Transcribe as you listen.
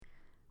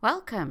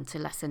Welcome to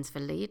Lessons for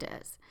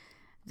Leaders.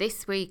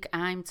 This week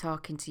I'm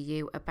talking to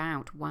you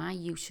about why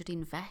you should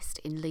invest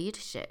in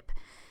leadership.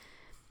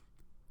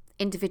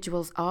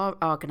 Individuals or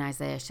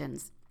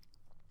organisations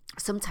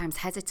sometimes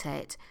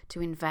hesitate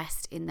to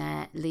invest in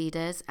their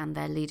leaders and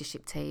their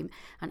leadership team,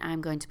 and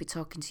I'm going to be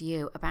talking to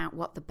you about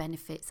what the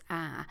benefits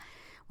are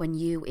when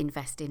you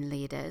invest in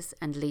leaders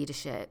and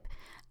leadership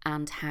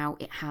and how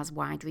it has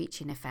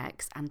wide-reaching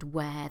effects and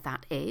where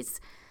that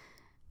is.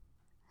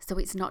 So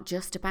it's not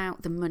just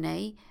about the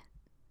money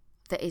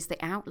that is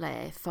the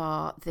outlay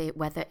for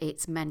whether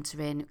it's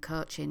mentoring,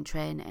 coaching,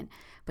 training,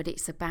 but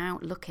it's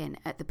about looking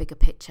at the bigger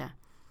picture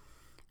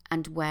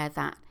and where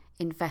that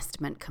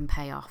investment can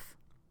pay off.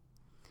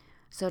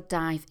 So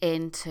dive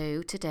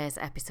into today's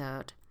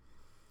episode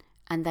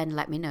and then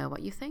let me know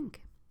what you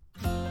think.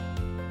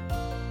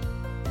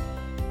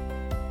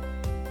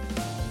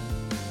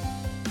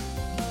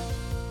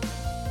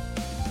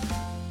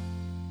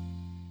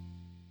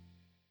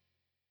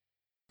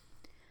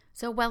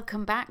 So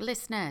welcome back,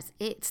 listeners.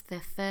 It's the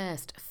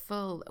first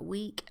full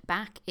week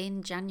back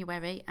in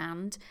January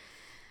and,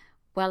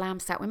 well, I'm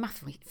sat with my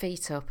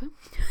feet up.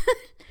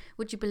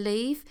 Would you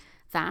believe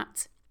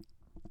that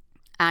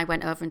I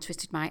went over and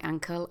twisted my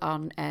ankle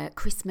on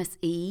Christmas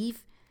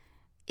Eve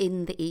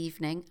in the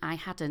evening? I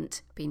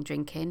hadn't been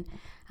drinking,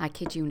 I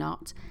kid you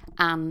not,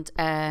 and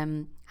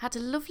had a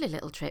lovely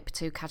little trip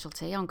to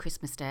Casualty on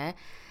Christmas Day.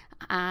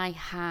 I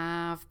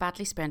have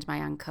badly sprained my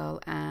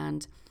ankle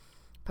and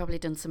probably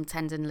done some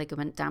tendon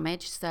ligament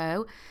damage.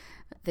 So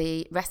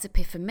the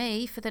recipe for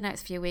me for the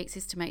next few weeks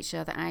is to make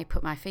sure that I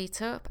put my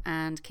feet up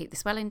and keep the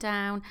swelling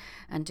down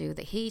and do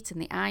the heat and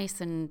the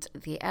ice and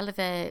the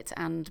elevate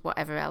and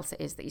whatever else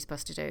it is that you're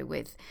supposed to do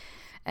with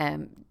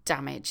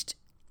damaged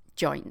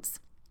joints.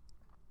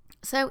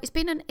 So it's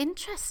been an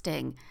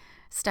interesting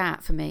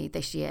start for me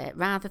this year,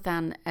 rather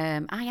than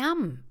I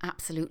am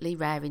absolutely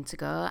raring to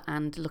go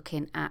and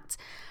looking at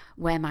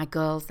where my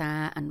goals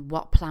are and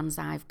what plans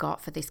I've got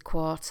for this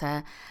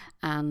quarter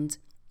and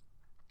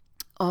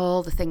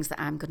all the things that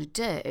I'm going to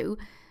do.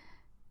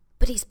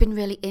 But it's been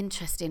really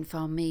interesting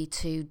for me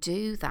to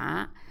do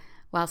that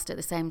whilst at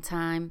the same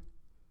time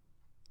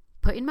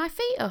putting my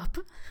feet up.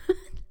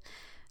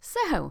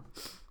 So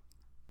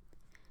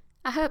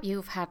I hope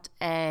you've had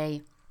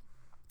a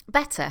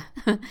better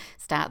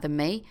start than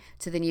me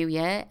to the new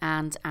year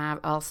and are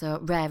also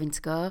raring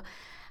to go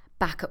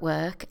back at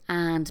work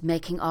and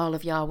making all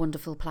of your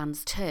wonderful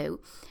plans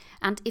too.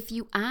 And if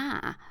you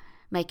are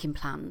making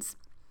plans,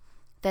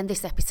 then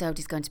this episode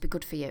is going to be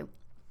good for you.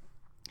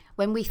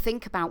 When we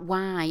think about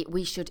why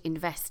we should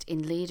invest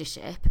in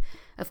leadership,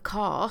 of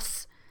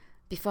course,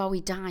 before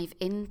we dive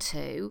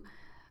into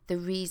the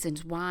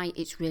reasons why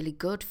it's really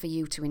good for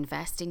you to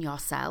invest in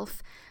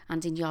yourself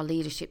and in your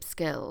leadership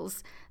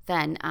skills,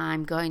 then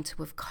I'm going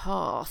to, of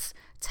course,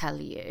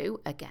 tell you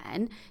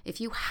again,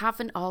 if you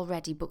haven't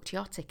already booked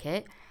your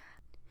ticket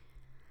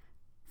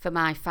for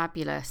my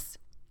fabulous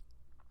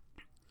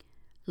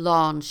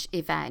launch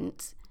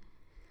event,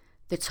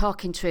 the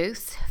Talking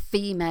Truth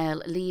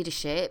Female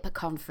Leadership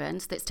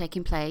Conference that's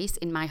taking place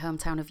in my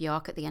hometown of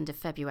York at the end of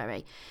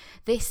February.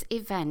 This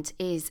event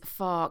is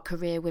for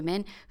career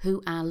women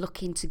who are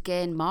looking to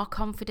gain more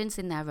confidence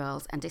in their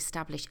roles and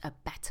establish a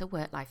better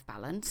work-life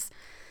balance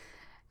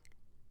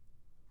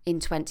in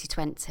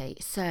 2020.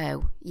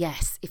 So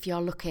yes, if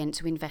you're looking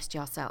to invest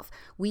yourself,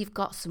 we've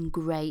got some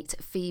great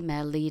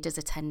female leaders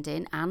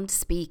attending and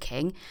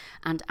speaking,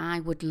 and I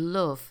would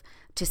love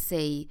to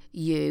see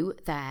you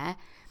there.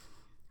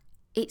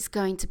 It's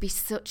going to be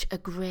such a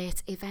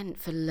great event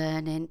for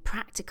learning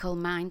practical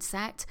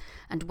mindset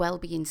and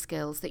well-being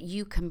skills that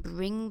you can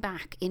bring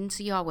back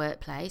into your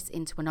workplace,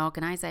 into an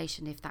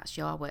organisation if that's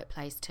your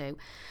workplace too.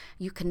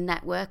 You can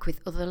network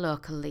with other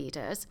local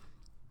leaders,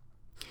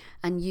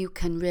 and you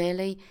can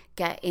really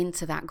get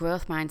into that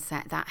growth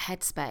mindset, that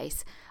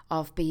headspace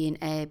of being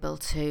able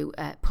to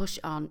push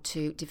on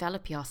to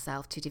develop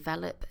yourself, to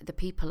develop the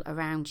people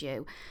around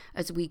you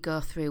as we go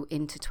through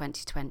into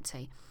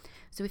 2020.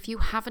 So if you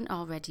haven't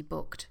already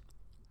booked,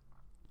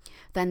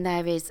 then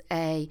there is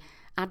a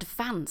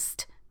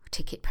advanced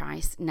ticket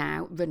price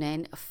now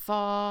running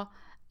for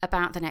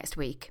about the next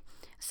week.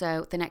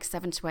 So the next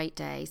 7 to 8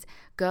 days,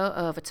 go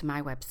over to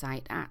my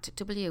website at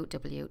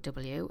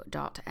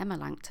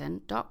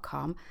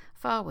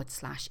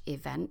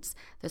www.emmalangton.com/events.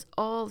 There's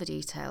all the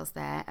details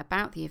there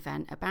about the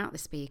event, about the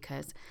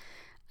speakers,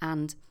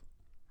 and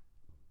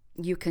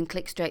you can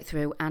click straight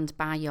through and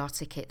buy your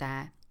ticket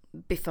there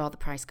before the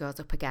price goes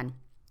up again.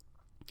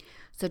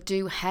 So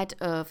do head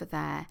over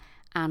there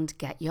and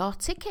get your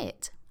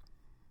ticket.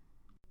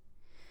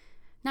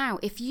 Now,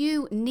 if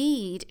you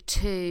need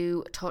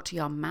to talk to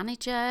your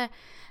manager,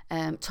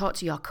 talk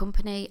to your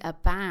company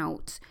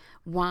about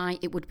why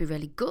it would be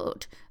really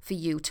good for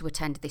you to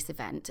attend this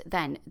event,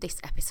 then this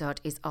episode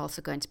is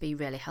also going to be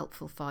really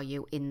helpful for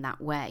you in that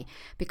way,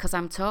 because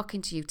I'm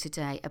talking to you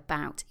today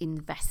about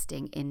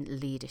investing in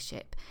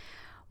leadership.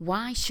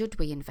 Why should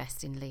we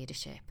invest in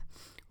leadership?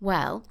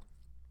 Well,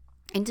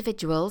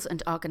 individuals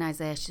and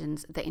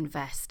organisations that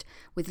invest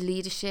with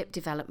leadership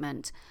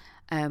development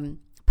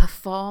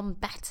perform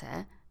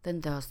better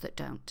than those that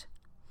don't.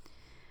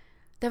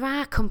 There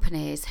are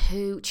companies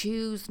who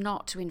choose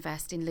not to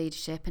invest in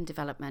leadership and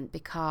development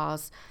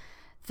because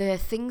the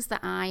things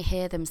that I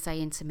hear them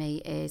saying to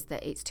me is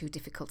that it's too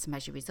difficult to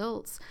measure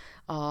results,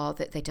 or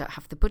that they don't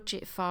have the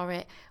budget for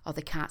it, or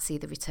they can't see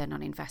the return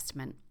on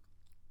investment.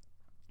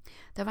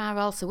 There are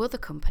also other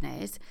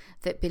companies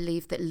that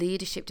believe that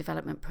leadership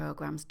development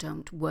programs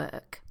don't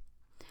work.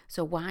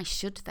 So why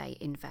should they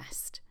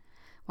invest?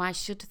 Why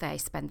should they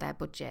spend their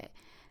budget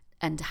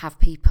and have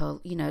people,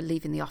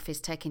 leaving the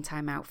office, taking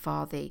time out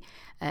for the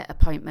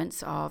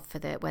appointments or for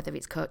whether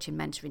it's coaching,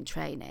 mentoring,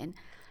 training?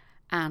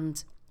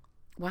 And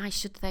why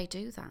should they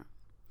do that?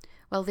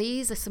 Well,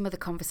 these are some of the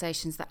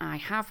conversations that I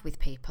have with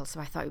people, so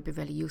I thought it would be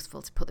really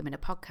useful to put them in a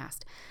podcast.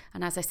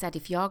 And as I said,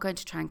 if you're going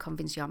to try and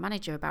convince your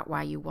manager about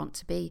why you want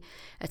to be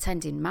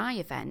attending my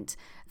event,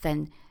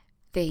 then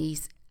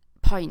these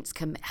points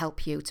can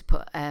help you to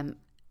put an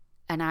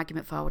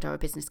argument forward or a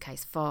business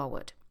case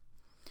forward.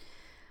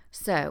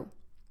 So,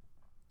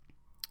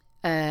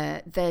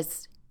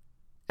 there's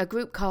a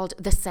group called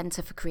the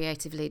Centre for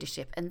Creative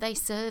Leadership, and they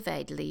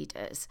surveyed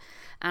leaders,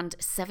 and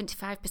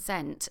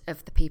 75%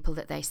 of the people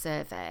that they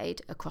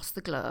surveyed across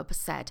the globe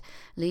said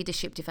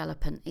leadership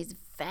development is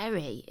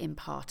very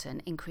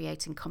important in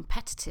creating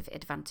competitive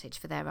advantage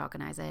for their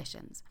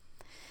organisations.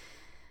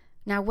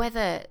 Now,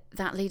 whether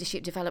that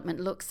leadership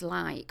development looks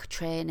like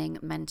training,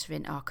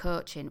 mentoring or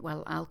coaching,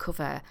 well, I'll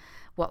cover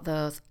what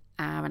those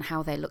are and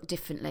how they look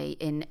differently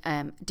in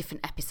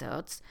different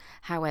episodes.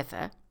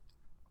 However,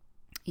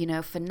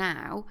 for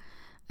now,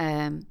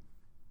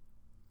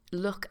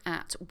 look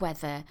at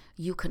whether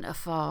you can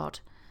afford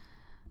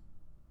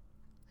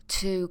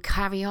to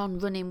carry on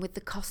running with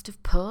the cost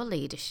of poor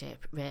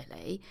leadership,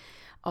 really,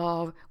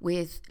 or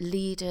with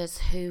leaders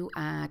who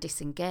are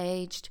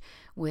disengaged,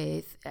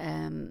 with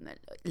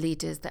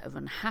leaders that are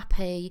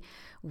unhappy,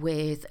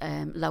 with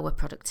lower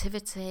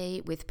productivity,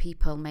 with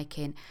people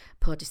making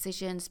poor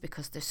decisions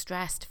because they're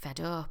stressed, fed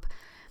up,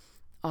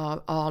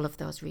 or all of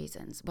those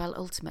reasons. Well,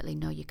 ultimately,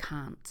 no, you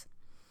can't.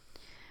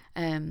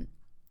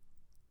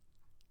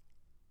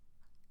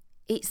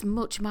 It's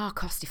much more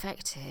cost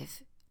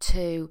effective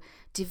to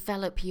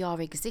develop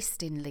your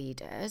existing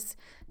leaders,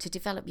 to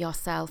develop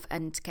yourself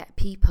and to get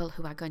people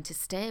who are going to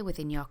stay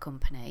within your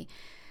company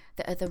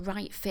that are the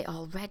right fit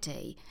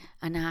already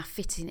and are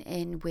fitting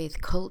in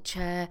with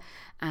culture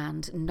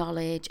and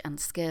knowledge and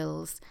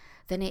skills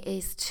than it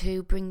is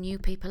to bring new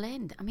people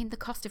in. I mean, the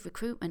cost of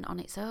recruitment on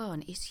its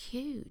own is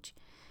huge.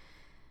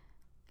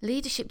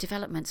 Leadership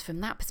developments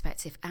from that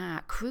perspective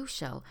are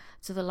crucial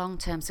to the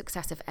long-term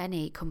success of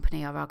any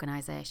company or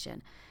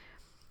organisation.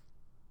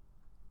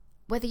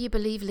 Whether you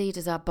believe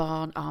leaders are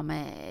born or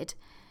made,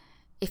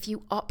 if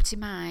you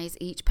optimise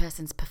each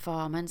person's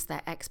performance,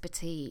 their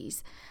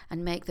expertise,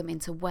 and make them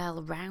into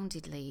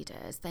well-rounded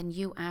leaders, then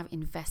you are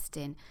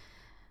investing,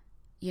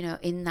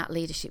 in that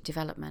leadership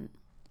development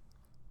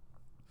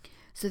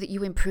so that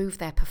you improve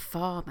their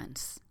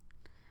performance.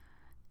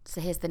 So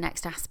here's the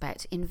next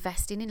aspect.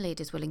 Investing in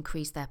leaders will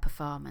increase their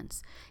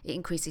performance. It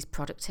increases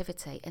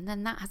productivity, and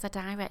then that has a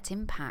direct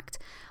impact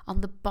on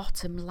the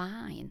bottom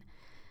line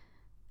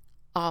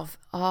of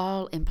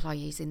all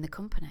employees in the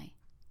company.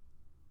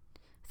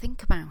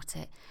 Think about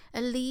it.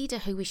 A leader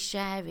who is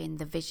sharing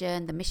the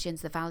vision, the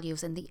missions, the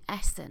values, and the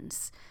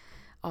essence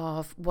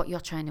of what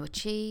you're trying to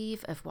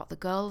achieve, of what the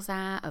goals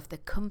are, of the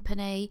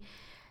company,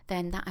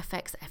 then that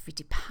affects every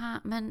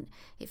department,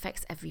 it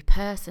affects every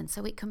person.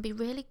 So it can be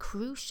really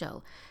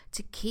crucial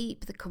to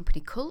keep the company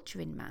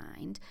culture in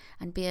mind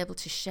and be able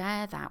to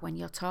share that when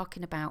you're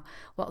talking about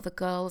what the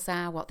goals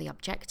are, what the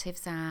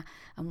objectives are,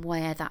 and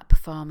where that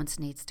performance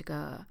needs to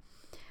go.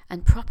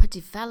 And proper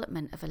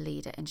development of a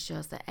leader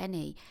ensures that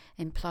any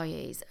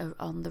employees are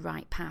on the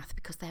right path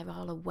because they're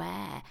all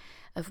aware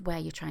of where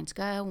you're trying to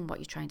go and what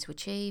you're trying to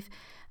achieve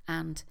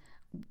and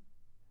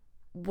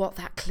what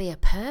that clear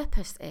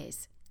purpose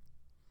is.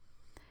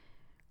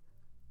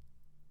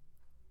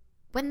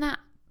 When that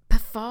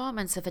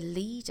performance of a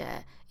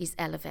leader is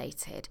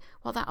elevated,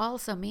 what that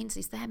also means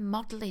is they're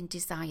modelling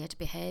desired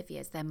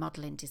behaviours, they're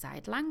modelling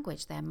desired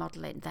language, they're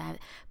modelling their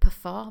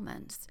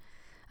performance.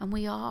 And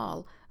we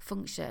all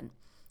function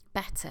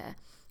better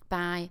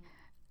by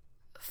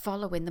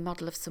following the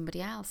model of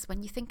somebody else.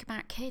 When you think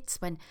about kids,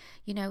 when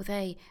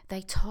they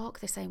talk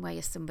the same way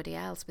as somebody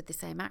else with the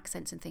same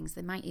accents and things,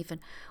 they might even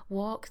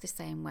walk the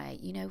same way.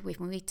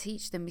 When we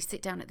teach them, we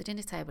sit down at the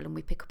dinner table and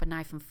we pick up a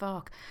knife and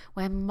fork.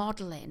 We're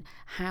modelling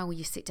how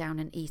you sit down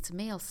and eat a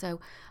meal. So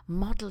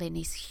modelling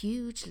is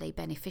hugely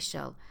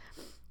beneficial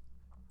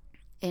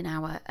in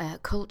our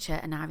culture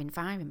and our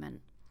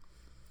environment.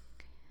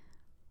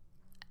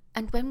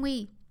 And when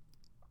we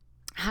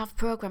have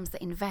programs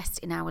that invest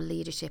in our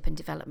leadership and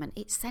development,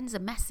 it sends a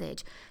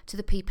message to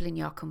the people in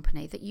your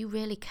company that you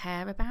really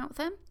care about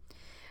them.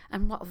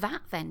 And what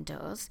that then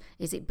does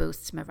is it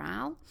boosts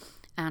morale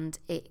and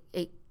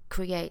it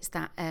creates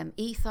that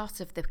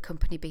ethos of the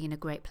company being a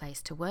great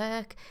place to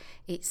work.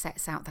 It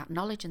sets out that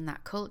knowledge and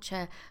that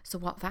culture. So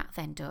what that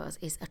then does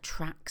is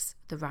attracts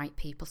the right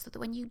people, so that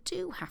when you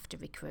do have to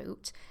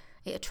recruit,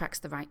 it attracts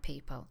the right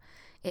people.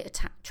 It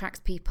attracts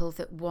people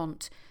that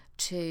want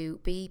to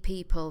be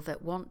people,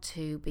 that want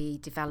to be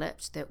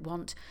developed, that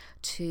want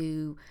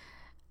to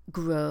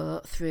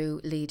grow through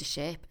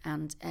leadership.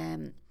 And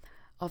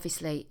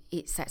obviously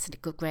it sets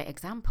a great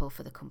example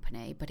for the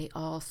company, but it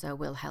also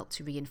will help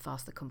to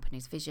reinforce the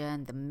company's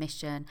vision, the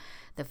mission,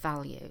 the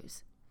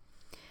values.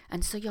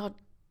 And so you're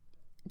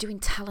doing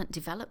talent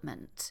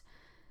development,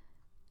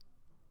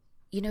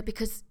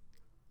 because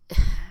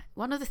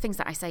one of the things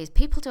that I say is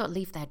people don't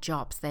leave their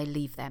jobs, they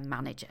leave their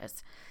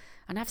managers.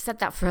 And I've said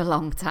that for a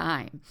long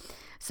time.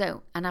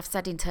 So, and I've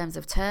said in terms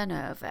of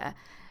turnover,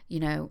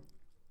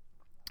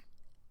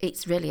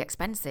 it's really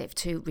expensive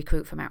to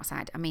recruit from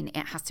outside. I mean,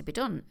 it has to be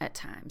done at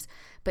times.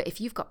 But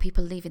if you've got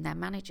people leaving their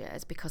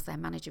managers because their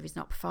manager is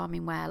not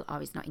performing well, or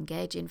is not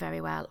engaging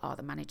very well, or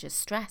the manager's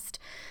stressed,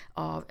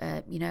 or,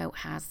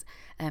 has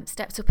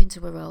stepped up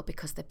into a role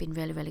because they've been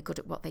really, really good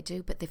at what they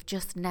do, but they've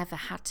just never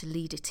had to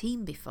lead a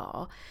team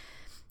before,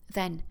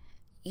 then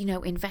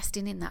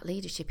investing in that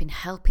leadership, in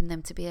helping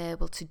them to be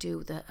able to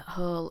do the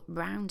whole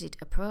rounded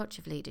approach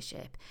of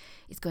leadership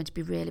is going to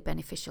be really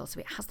beneficial. So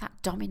it has that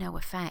domino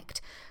effect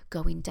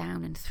going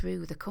down and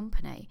through the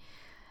company.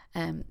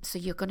 So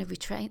you're going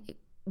to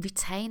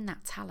retain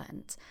that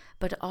talent,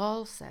 but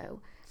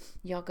also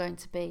you're going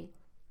to be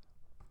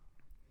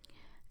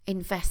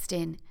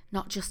investing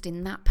not just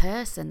in that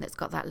person that's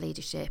got that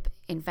leadership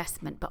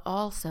investment, but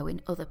also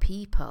in other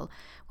people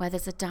where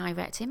there's a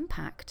direct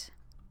impact.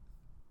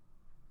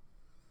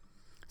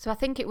 So I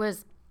think it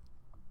was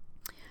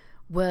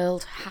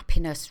World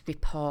Happiness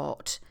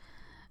Report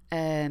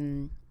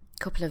a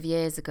couple of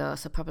years ago.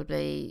 So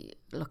probably,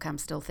 look, I'm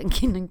still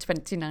thinking in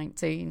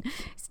 2019.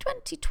 It's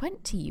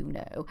 2020,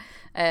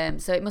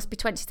 So it must be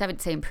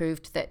 2017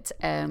 proved that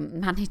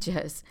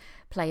managers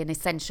play an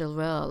essential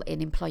role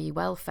in employee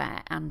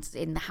welfare and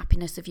in the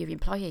happiness of your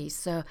employees.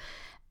 So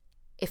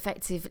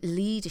effective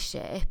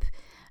leadership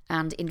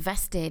and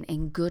investing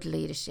in good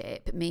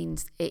leadership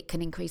means it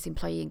can increase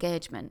employee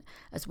engagement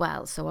as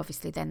well. So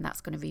obviously then that's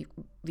going to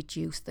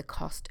reduce the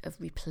cost of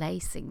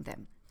replacing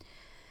them.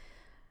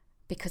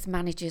 Because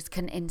managers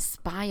can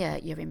inspire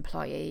your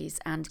employees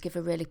and give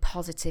a really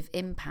positive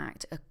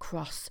impact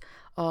across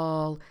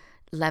all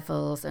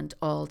levels and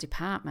all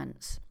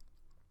departments.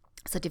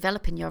 So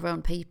developing your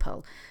own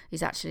people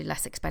is actually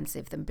less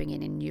expensive than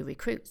bringing in new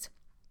recruits.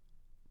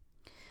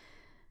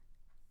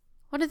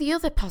 One of the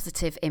other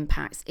positive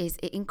impacts is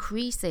it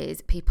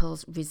increases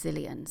people's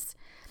resilience.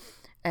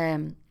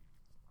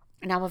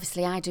 Now,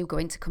 obviously, I do go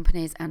into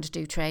companies and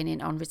do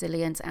training on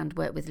resilience and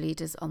work with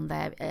leaders on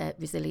their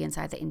resilience,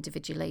 either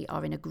individually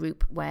or in a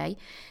group way.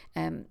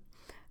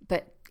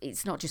 But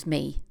it's not just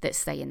me that's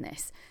saying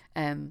this.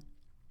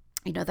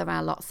 There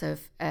are lots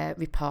of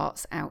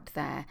reports out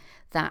there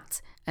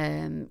that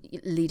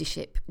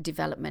leadership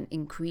development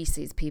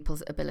increases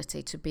people's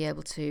ability to be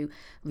able to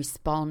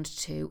respond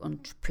to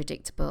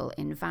unpredictable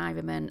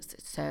environments,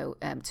 so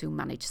to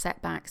manage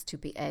setbacks, to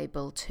be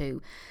able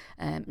to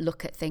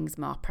look at things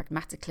more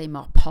pragmatically,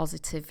 more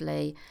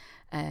positively,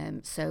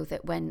 so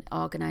that when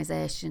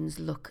organisations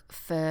look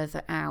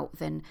further out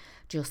than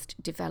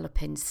just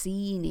developing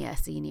senior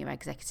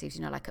executives,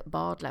 like at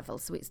board level,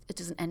 so it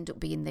doesn't end up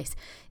being this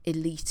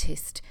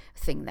elitist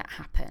thing that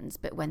happens,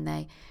 but when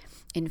they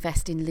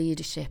invest in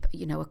leadership,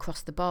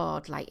 across the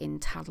board, like in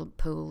talent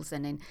pools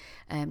and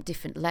in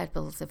different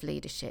levels of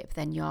leadership,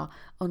 then you're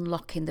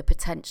unlocking the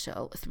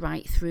potential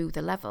right through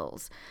the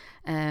levels.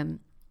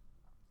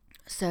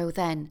 So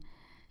then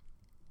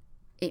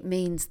it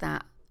means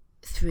that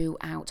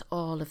throughout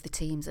all of the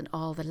teams and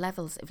all the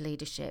levels of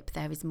leadership,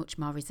 there is much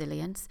more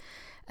resilience,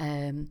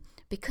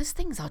 because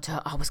things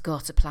don't always go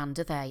to plan,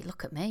 do they?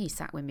 Look at me,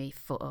 sat with my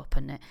foot up,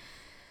 and I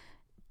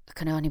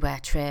can only wear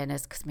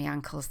trainers because my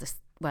ankle's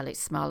it's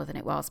smaller than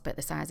it was, but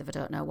the size of I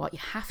don't know what. You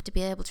have to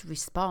be able to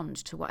respond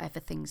to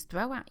whatever things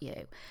throw at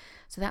you.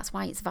 So that's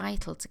why it's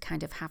vital to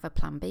kind of have a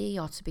plan B,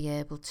 or to be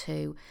able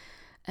to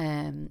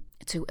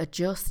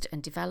adjust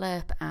and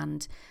develop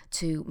and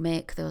to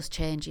make those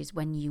changes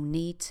when you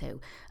need to.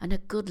 And a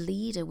good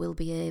leader will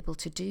be able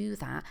to do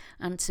that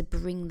and to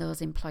bring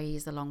those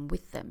employees along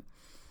with them.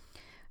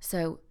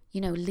 So,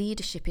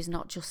 leadership is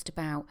not just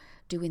about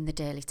doing the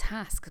daily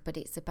tasks, but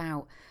it's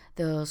about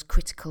those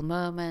critical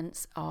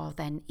moments, or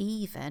then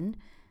even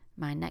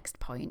my next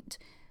point,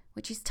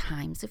 which is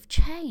times of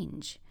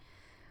change.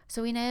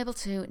 So being able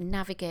to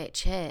navigate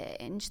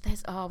change,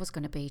 there's always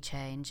going to be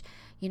change.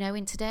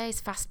 In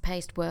today's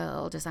fast-paced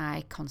world, as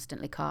I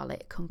constantly call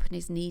it,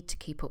 companies need to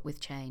keep up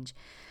with change.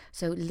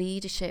 So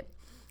leadership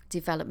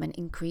development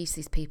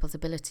increases people's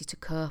ability to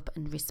cope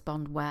and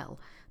respond well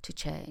to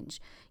change.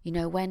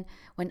 When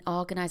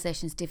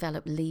organisations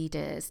develop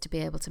leaders to be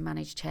able to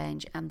manage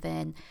change, and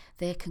then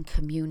they can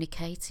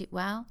communicate it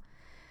well,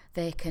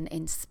 they can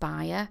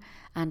inspire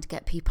and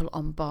get people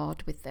on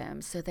board with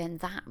them. So then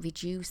that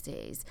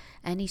reduces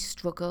any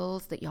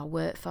struggles that your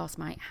workforce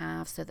might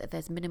have, so that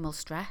there's minimal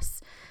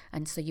stress,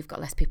 and so you've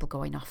got less people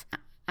going off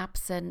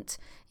absent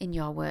in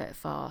your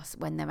workforce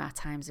when there are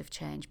times of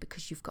change,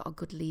 because you've got a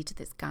good leader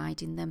that's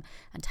guiding them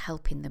and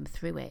helping them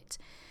through it.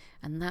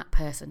 And that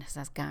person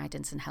has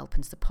guidance and help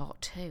and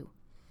support too.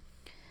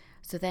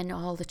 So then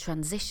all the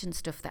transition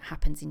stuff that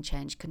happens in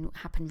change can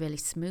happen really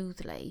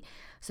smoothly.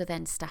 So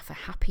then staff are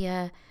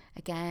happier,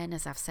 again,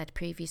 as I've said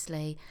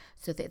previously,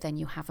 so that then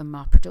you have a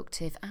more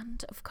productive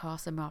and, of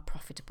course, a more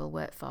profitable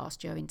workforce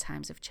during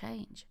times of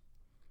change.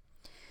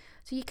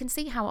 So you can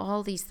see how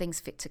all these things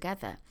fit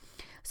together.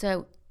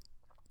 So,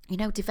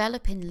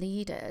 developing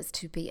leaders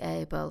to be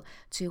able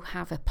to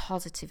have a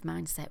positive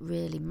mindset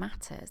really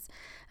matters.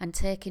 And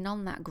taking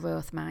on that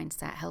growth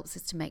mindset helps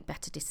us to make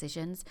better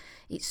decisions.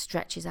 It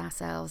stretches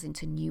ourselves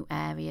into new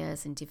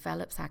areas and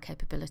develops our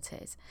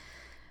capabilities.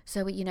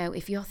 So,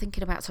 if you're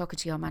thinking about talking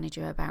to your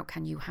manager about,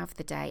 can you have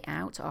the day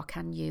out, or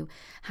can you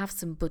have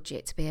some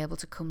budget to be able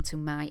to come to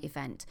my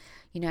event,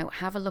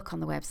 have a look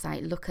on the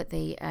website, look at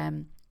the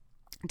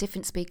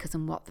different speakers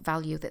and what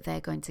value that they're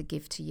going to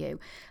give to you,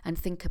 and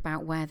think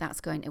about where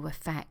that's going to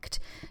affect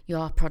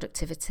your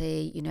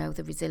productivity,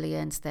 the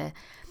resilience, the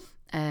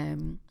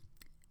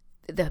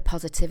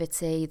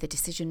positivity, the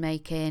decision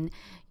making,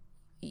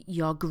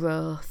 your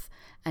growth,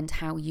 and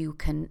how you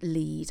can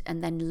lead.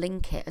 And then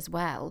link it as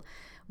well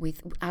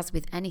with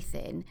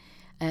anything,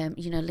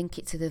 link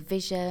it to the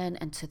vision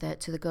and to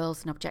the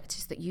goals and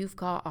objectives that you've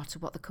got, or to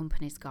what the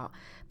company's got,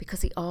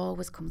 because it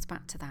always comes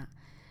back to that.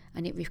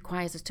 And it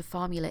requires us to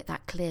formulate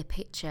that clear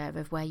picture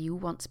of where you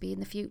want to be in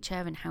the future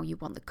and how you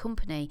want the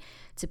company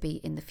to be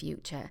in the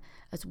future,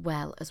 as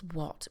well as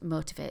what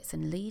motivates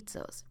and leads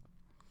us.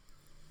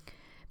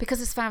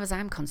 Because as far as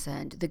I'm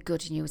concerned, the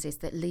good news is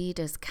that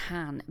leaders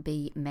can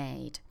be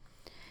made.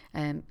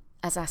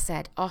 As I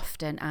said,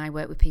 often I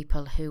work with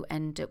people who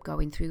end up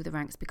going through the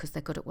ranks because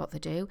they're good at what they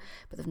do,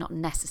 but they've not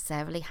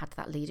necessarily had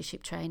that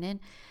leadership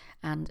training.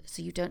 And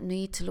so you don't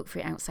need to look for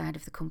it outside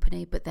of the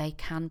company, but they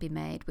can be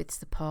made with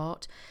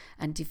support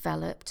and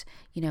developed,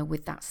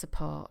 with that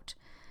support.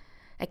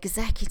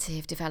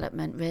 Executive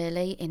development,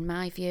 really, in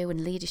my view,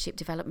 and leadership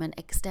development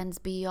extends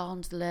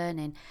beyond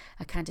learning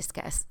a kind of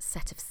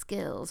set of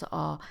skills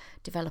or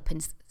developing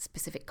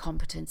specific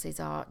competencies,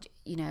 or,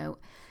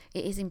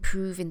 it is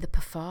improving the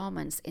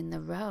performance in the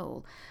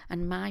role.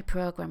 And my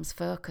programs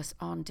focus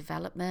on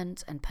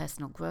development and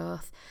personal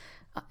growth,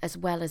 as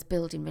well as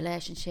building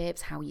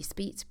relationships, how you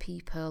speak to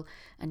people,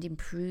 and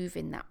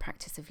improving that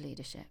practice of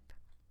leadership.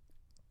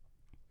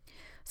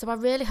 So I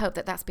really hope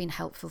that that's been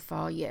helpful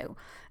for you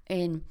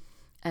in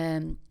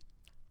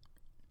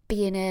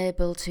being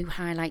able to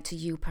highlight to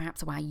you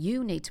perhaps why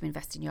you need to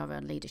invest in your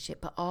own leadership,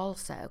 but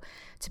also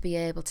to be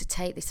able to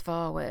take this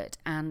forward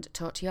and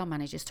talk to your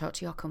managers, talk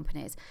to your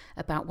companies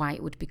about why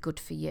it would be good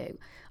for you.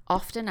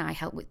 Often I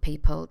help with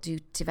people to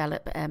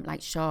develop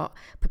short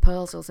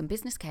proposals and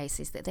business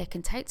cases that they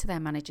can take to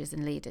their managers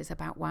and leaders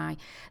about why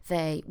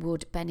they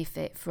would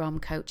benefit from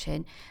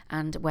coaching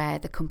and where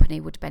the company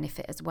would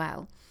benefit as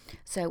well.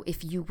 So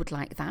if you would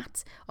like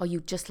that, or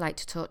you'd just like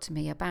to talk to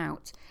me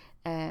about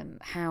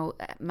how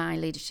my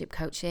leadership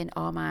coaching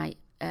or my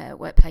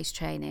workplace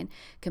training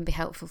can be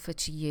helpful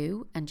to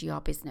you and your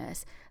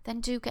business,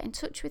 then do get in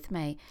touch with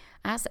me.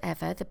 As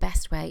ever, the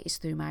best way is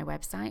through my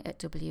website at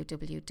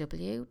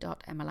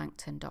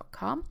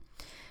www.emmalangton.com.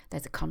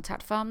 There's a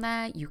contact form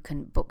there. You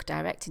can book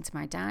direct into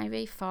my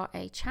diary for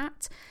a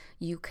chat.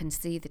 You can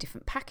see the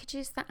different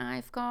packages that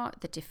I've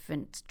got, the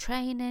different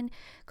training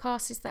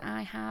courses that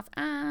I have,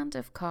 and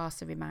of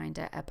course a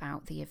reminder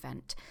about the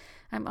event.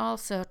 I'm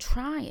also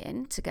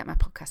trying to get my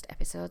podcast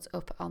episodes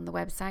up on the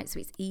website so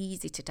it's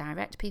easy to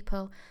direct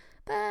people,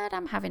 but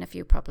I'm having a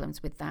few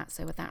problems with that,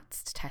 so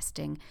that's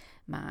testing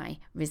my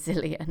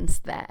resilience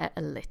there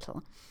a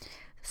little.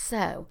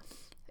 So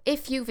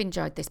if you've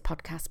enjoyed this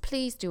podcast,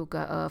 please do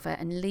go over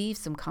and leave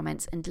some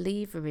comments and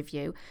leave a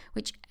review,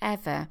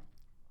 whichever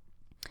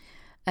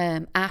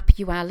app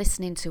you are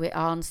listening to it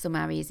on. Some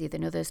are easier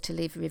than others to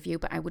leave a review,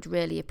 but I would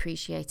really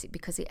appreciate it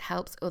because it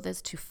helps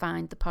others to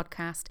find the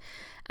podcast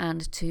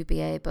and to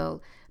be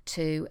able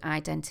to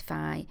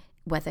identify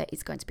whether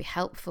it's going to be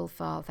helpful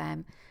for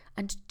them.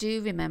 And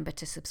do remember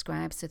to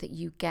subscribe so that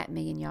you get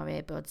me in your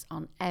earbuds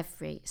on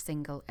every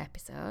single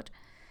episode.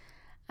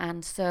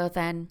 And so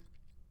then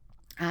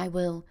I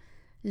will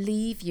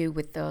leave you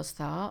with those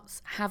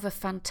thoughts. Have a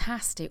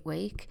fantastic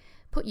week.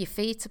 Put your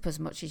feet up as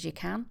much as you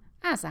can,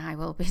 as I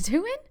will be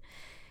doing.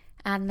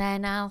 And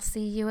then I'll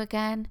see you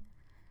again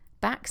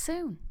back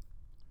soon.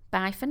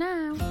 Bye for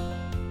now.